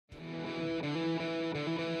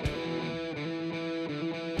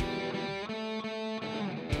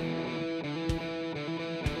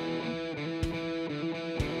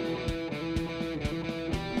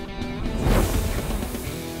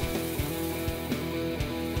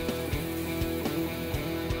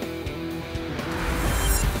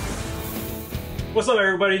What's up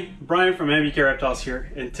everybody, Brian from MBK Reptiles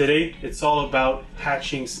here, and today it's all about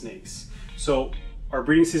hatching snakes. So our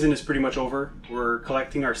breeding season is pretty much over. We're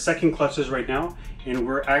collecting our second clutches right now, and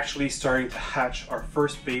we're actually starting to hatch our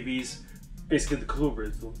first babies, basically the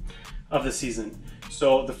colubrids of the season.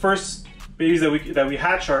 So the first babies that we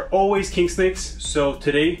hatch are always king snakes. So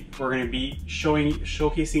today we're going to be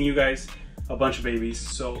showcasing you guys a bunch of babies.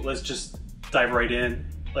 So let's just dive right in.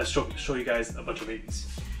 Let's show you guys a bunch of babies.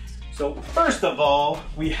 So first of all,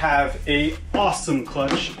 we have a awesome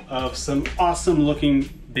clutch of some awesome looking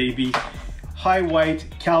baby high white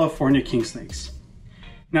California king snakes.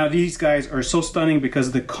 Now these guys are so stunning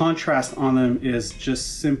because the contrast on them is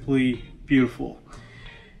just simply beautiful.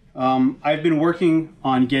 I've been working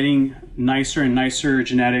on getting nicer and nicer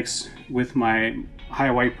genetics with my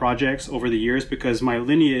high white projects over the years because my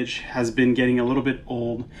lineage has been getting a little bit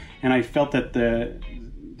old, and I felt that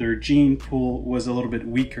their gene pool was a little bit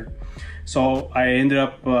weaker. So I ended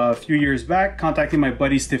up a few years back contacting my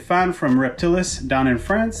buddy Stéphane from Reptilis down in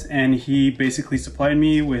France, and he basically supplied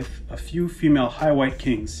me with a few female high white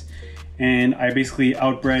kings. And I basically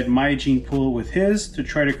outbred my gene pool with his to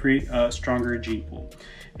try to create a stronger gene pool.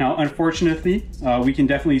 Now, unfortunately, we can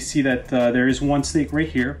definitely see that there is one snake right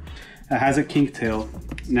here that has a kink tail.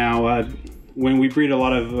 Now, when we breed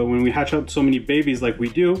when we hatch out so many babies like we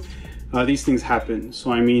do, these things happen.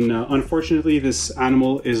 So I mean, unfortunately, this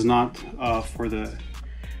animal is not for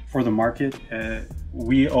the market.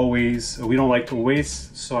 We don't like to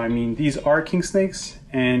waste. So I mean, these are king snakes,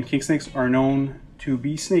 and king snakes are known to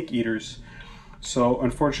be snake eaters. So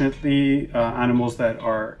unfortunately, animals that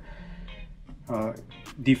are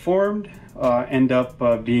deformed end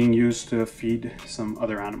up being used to feed some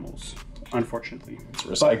other animals, unfortunately. It's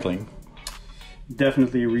recycling.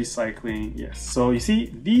 Definitely recycling, yes. So you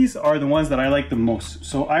see, these are the ones that I like the most.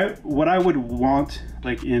 So what I would want,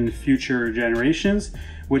 like in future generations,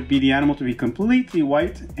 would be the animal to be completely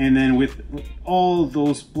white, and then with all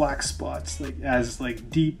those black spots, like as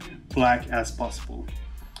deep black as possible.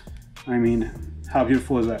 I mean, how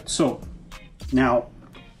beautiful is that? So now,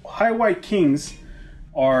 high white kings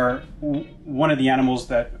are one of the animals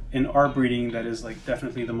that in our breeding that is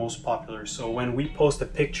definitely the most popular. So when we post a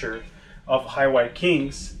picture of high white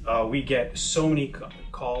kings, we get so many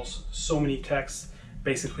calls, so many texts,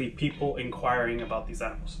 basically people inquiring about these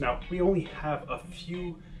animals. Now we only have a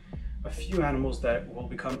few animals that will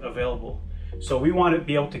become available, so we want to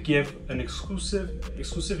be able to give an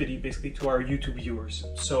exclusivity basically to our YouTube viewers.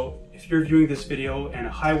 So if you're viewing this video and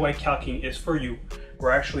a high white Cal King is for you,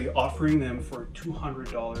 we're actually offering them for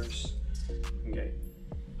 $200. Okay,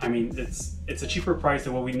 I mean, it's a cheaper price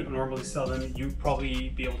than what we normally sell them. You'd probably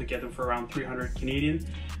be able to get them for around 300 Canadian,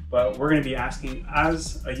 but we're going to be asking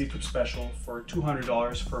as a YouTube special for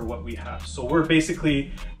 $200 for what we have. So we're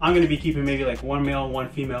basically, I'm going to be keeping maybe like one male, one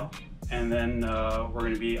female, and then we're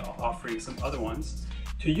going to be offering some other ones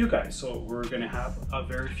to you guys. So we're going to have a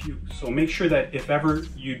very few. So make sure that if ever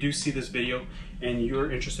you do see this video and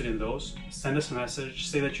you're interested in those, send us a message,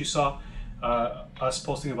 say that you saw us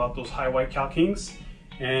posting about those high white Cal Kings,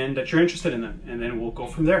 and that you're interested in them, and then we'll go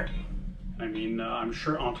from there. I mean, I'm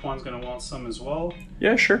sure Antoine's gonna want some as well.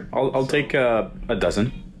 Yeah, sure. I'll take a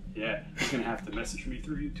dozen. Yeah, he's gonna have to message me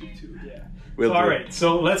through YouTube too. Yeah. All right,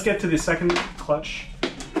 so let's get to the second clutch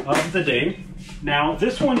of the day. Now,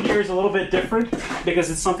 this one here is a little bit different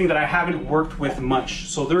because it's something that I haven't worked with much.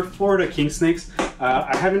 So they're Florida king snakes.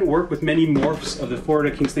 I haven't worked with many morphs of the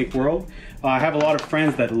Florida king snake world. I have a lot of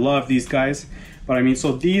friends that love these guys, but I mean,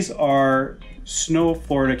 so these are snow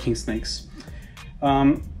Florida king snakes.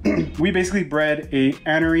 We basically bred a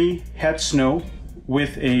anery het snow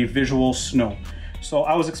with a visual snow. So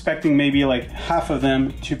I was expecting maybe like half of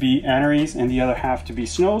them to be aneries and the other half to be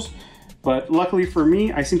snows, but luckily for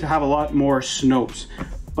me, I seem to have a lot more snows.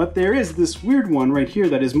 But there is this weird one right here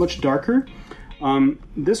that is much darker.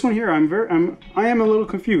 This one here, I am a little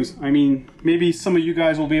confused. I mean, maybe some of you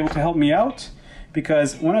guys will be able to help me out,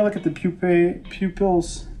 because when I look at the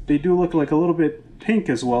pupils, they do look like a little bit pink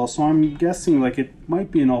as well, so I'm guessing like it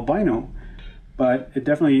might be an albino, but it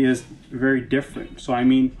definitely is very different. So I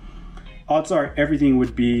mean, odds are everything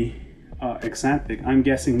would be axanthic. I'm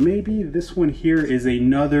guessing maybe this one here is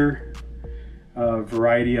another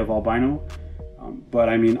variety of albino, but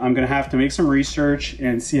I mean, I'm gonna have to make some research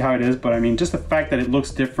and see how it is, but I mean, just the fact that it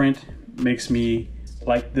looks different makes me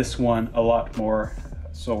like this one a lot more.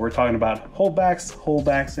 So we're talking about holdbacks,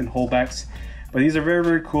 holdbacks, and holdbacks. But these are very,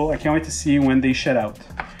 very cool. I can't wait to see when they shed out.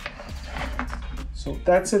 So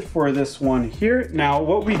that's it for this one here. Now,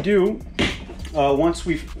 what we do once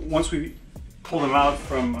we pull them out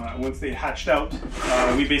from once they hatched out,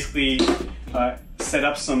 we basically set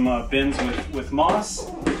up some bins with moss,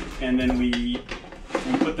 and then we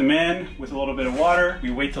put them in with a little bit of water.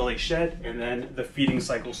 We wait till they shed, and then the feeding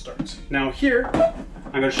cycle starts. Now here,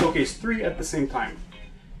 I'm going to showcase 3 at the same time.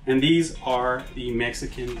 And these are the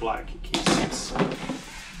Mexican black Kingsnakes.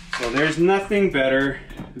 So there's nothing better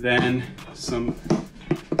than some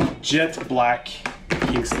jet black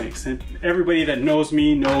Kingsnakes. And everybody that knows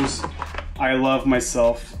me knows I love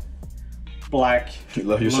myself black. You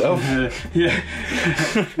love yourself? Yeah,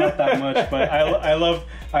 not that much, but I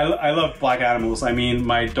love black animals. I mean,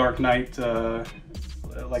 my Dark Knight,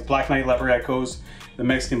 like Black Knight leopard echoes, the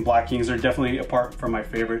Mexican black kings are definitely apart from my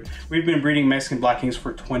favorite. We've been breeding Mexican black kings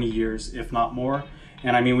for 20 years, if not more.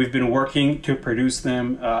 And I mean, we've been working to produce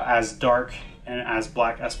them as dark and as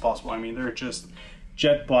black as possible. I mean, they're just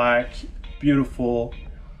jet black, beautiful,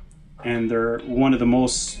 and they're one of the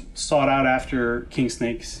most sought out after king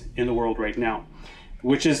snakes in the world right now,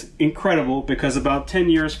 which is incredible because about 10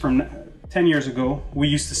 years ago, we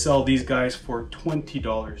used to sell these guys for $20.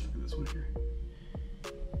 Look at this one here.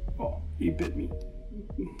 Oh, he bit me.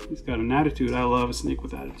 He's got an attitude. I love a snake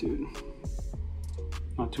with attitude.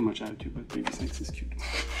 Not too much attitude, but baby snakes is cute.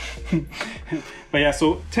 But yeah,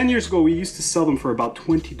 so 10 years ago, we used to sell them for about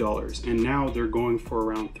 $20, and now they're going for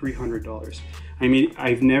around $300. I mean,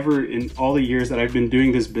 I've never, in all the years that I've been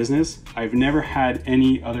doing this business, I've never had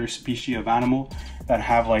any other species of animal that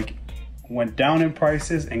have like went down in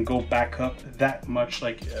prices and go back up that much,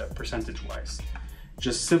 like percentage wise.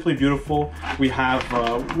 Just simply beautiful. We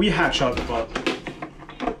have, we hatch out about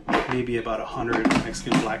maybe about 100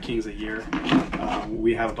 Mexican black kings a year.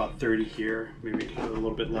 We have about 30 here, maybe a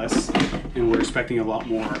little bit less, and we're expecting a lot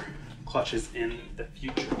more clutches in the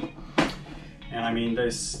future. And I mean,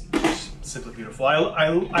 this is simply beautiful.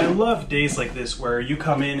 I love days like this where you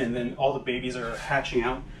come in and then all the babies are hatching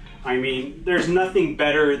out. I mean, there's nothing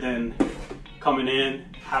better than coming in,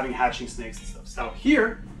 having hatching snakes and stuff. So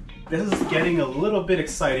here, this is getting a little bit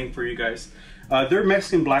exciting for you guys. They're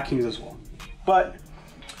Mexican black kings as well, but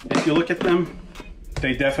if you look at them,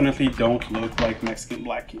 they definitely don't look like Mexican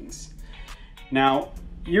black kings. Now,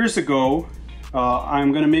 years ago,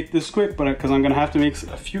 I'm gonna make this quick, but because I'm gonna have to make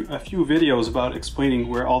a few videos about explaining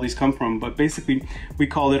where all these come from. But basically, we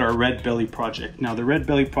call it our red belly project. Now, the red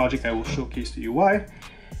belly project, I will showcase to you why,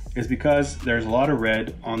 is because there's a lot of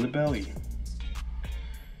red on the belly.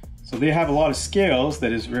 So they have a lot of scales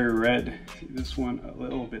that is very red. See this one a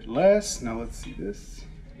little bit less. Now let's see this.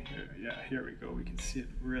 Yeah, here we go. We can see it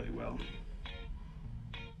really well.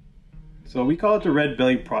 So we call it the Red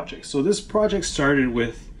Belly Project. So this project started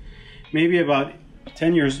with maybe about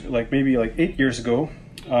 10 years, like maybe like 8 years ago.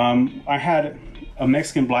 I had a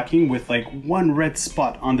Mexican black king with like one red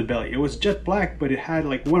spot on the belly. It was jet black, but it had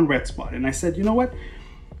like one red spot. And I said, you know what?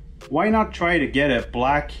 Why not try to get a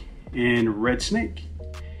black and red snake?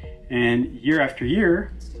 And year after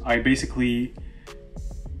year, I basically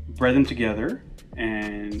bred them together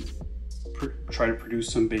and try to produce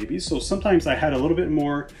some babies. So sometimes I had a little bit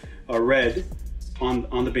more red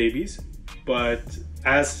on the babies, but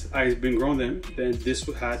as I've been growing them, then this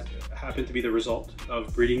happened to be the result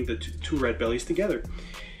of breeding the two red bellies together.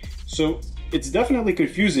 So it's definitely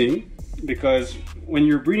confusing because when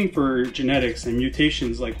you're breeding for genetics and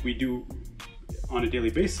mutations like we do on a daily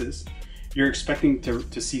basis, you're expecting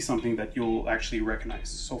to see something that you'll actually recognize.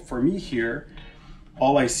 So for me here,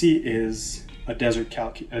 all I see is a desert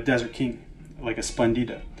king, like a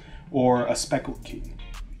Splendida, or a speckled king,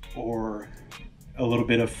 or a little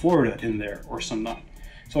bit of Florida in there, or some not.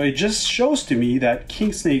 So it just shows to me that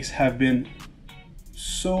king snakes have been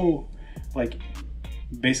so, like,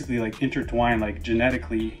 basically like intertwined, like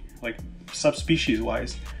genetically, like subspecies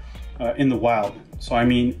wise, in the wild. So I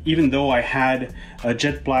mean, even though I had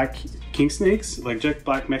jet black king snakes, like jet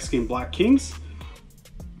black Mexican black kings,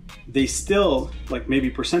 they still, like maybe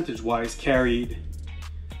percentage wise, carried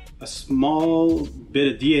a small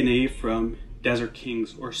bit of DNA from desert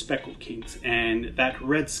kings or speckled kings, and that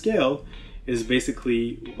red scale is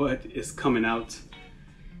basically what is coming out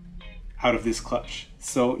of this clutch.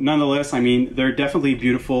 So nonetheless, I mean, they're definitely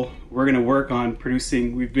beautiful. We're gonna work on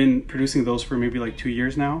producing, we've been producing those for maybe like 2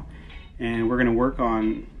 years now, and we're gonna work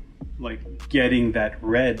on like getting that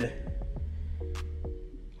red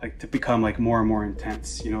like to become like more and more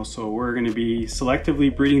intense, you know. So we're gonna be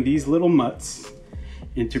selectively breeding these little mutts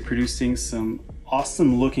into producing some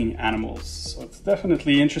awesome looking animals. So it's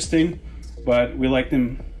definitely interesting, but we like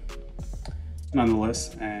them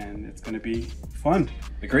nonetheless, and it's gonna be fun.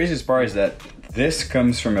 The craziest part is that this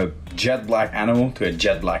comes from a jet black animal to a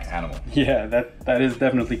jet black animal. Yeah, that is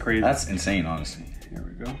definitely crazy. That's insane, honestly. Here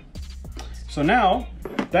we go. So now,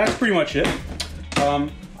 that's pretty much it.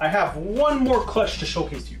 I have one more clutch to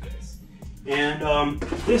showcase to you guys. And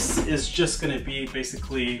this is just gonna be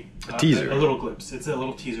basically a teaser. A little glimpse. It's a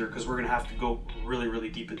little teaser because we're gonna have to go really, really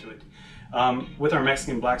deep into it. With our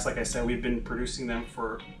Mexican blacks, like I said, we've been producing them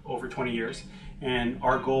for over 20 years. And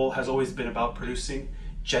our goal has always been about producing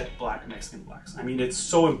jet black Mexican blacks. I mean, it's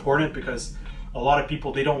so important because a lot of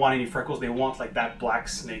people, they don't want any freckles, they want like that black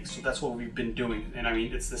snake. So that's what we've been doing. And I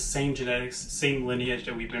mean, it's the same genetics, same lineage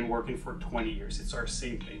that we've been working for 20 years. It's our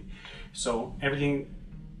same thing. So everything,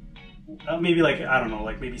 maybe like, I don't know,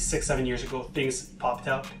 like maybe 6-7 years ago, things popped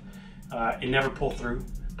out. It never pulled through.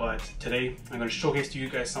 But today, I'm gonna showcase to you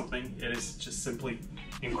guys something. It is just simply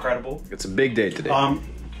incredible. It's a big day today.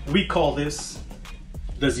 We call this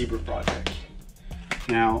the Zebra Project.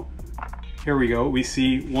 Now, here we go. We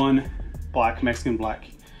see one black, Mexican black,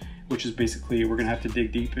 which is basically, we're gonna have to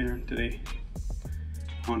dig deep in today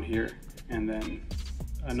on here. And then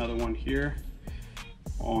another one here.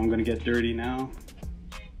 Oh, I'm gonna get dirty now.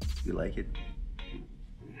 You like it?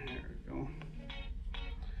 There we go.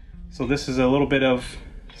 So this is a little bit of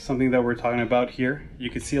something that we're talking about here. You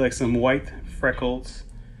can see like some white freckles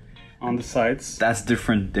on the sides. That's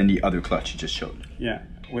different than the other clutch you just showed. Yeah,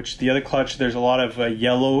 which the other clutch, there's a lot of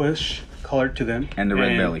yellowish color to them. And the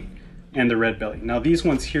red belly. And the red belly. Now these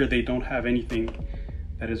ones here, they don't have anything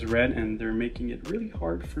that is red, and they're making it really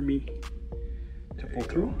hard for me to pull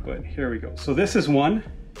through, but here we go. So this is one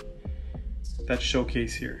that's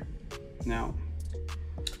showcased here. Now,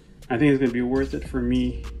 I think it's gonna be worth it for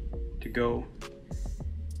me to go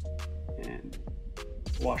and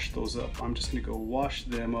wash those up. I'm just gonna go wash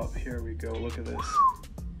them up. Here we go, look at this.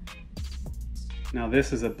 Now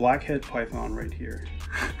this is a blackhead python right here.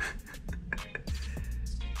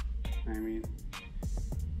 I mean,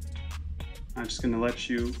 I'm just gonna let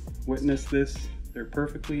you witness this. They're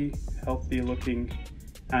perfectly healthy looking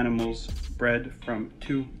animals bred from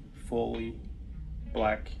 2 fully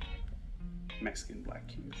black Mexican black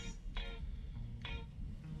kings.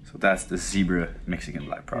 So that's the Zebra Mexican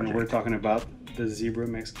Black Project. And we're talking about the Zebra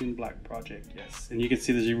Mexican Black Project, yes. And you can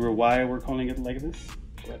see the zebra, why we're calling it like this.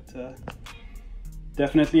 But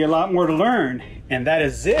definitely a lot more to learn. And that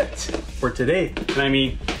is it for today. And I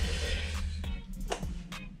mean,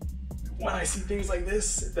 when I see things like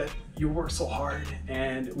this, that you work so hard,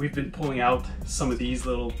 and we've been pulling out some of these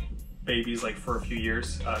little babies like for a few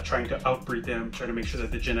years, trying to outbreed them, trying to make sure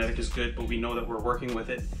that the genetic is good, but we know that we're working with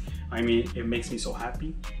it. I mean, it makes me so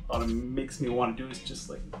happy. All it makes me want to do is just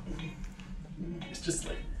like, it's just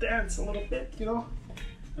like dance a little bit, you know?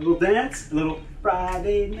 A little dance, a little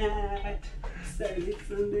Friday night, Saturday,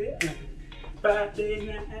 Sunday, Friday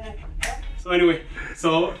night. So anyway,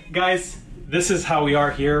 so guys, this is how we are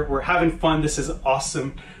here. We're having fun. This is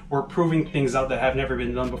awesome. We're proving things out that have never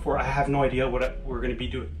been done before. I have no idea what we're gonna be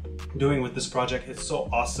doing with this project. It's so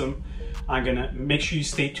awesome. I'm gonna make sure you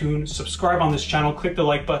stay tuned, subscribe on this channel, click the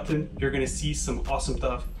like button. You're gonna see some awesome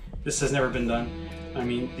stuff. This has never been done. I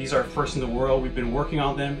mean, these are first in the world. We've been working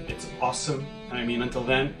on them. It's awesome. And I mean, until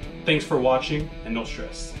then, thanks for watching and no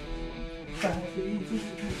stress.